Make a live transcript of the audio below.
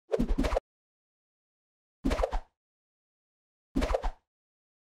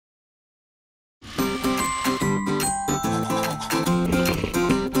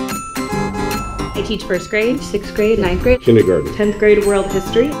teach first grade, 6th grade, 9th grade, kindergarten, 10th grade world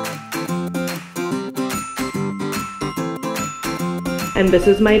history. And this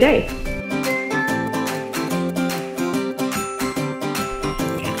is my day.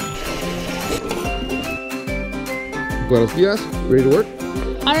 Buenos dias, ready to work?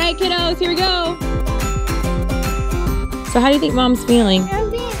 All right, kiddos, here we go. So how do you think Mom's feeling?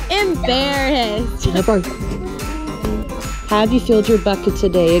 Embarrassed. High five. How have you filled your bucket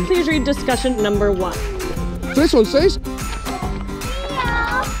today? Please read discussion number 1. This one says,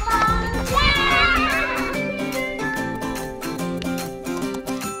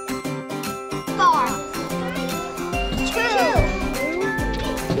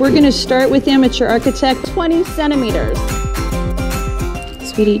 We're gonna start with amateur architect, 20 centimeters.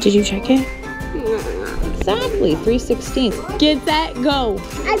 Sweetie, did you check it? Exactly, 3/16. Get that, go.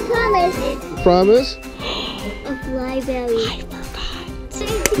 I promise. promise? A library. I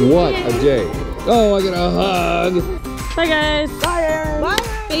forgot. What a day. Oh, I got a hug. Bye, guys. Bye.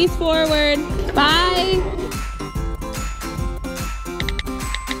 Bye. Face forward. Bye.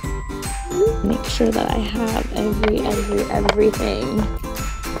 Make sure that I have everything.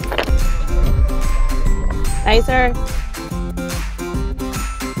 Bye, sir.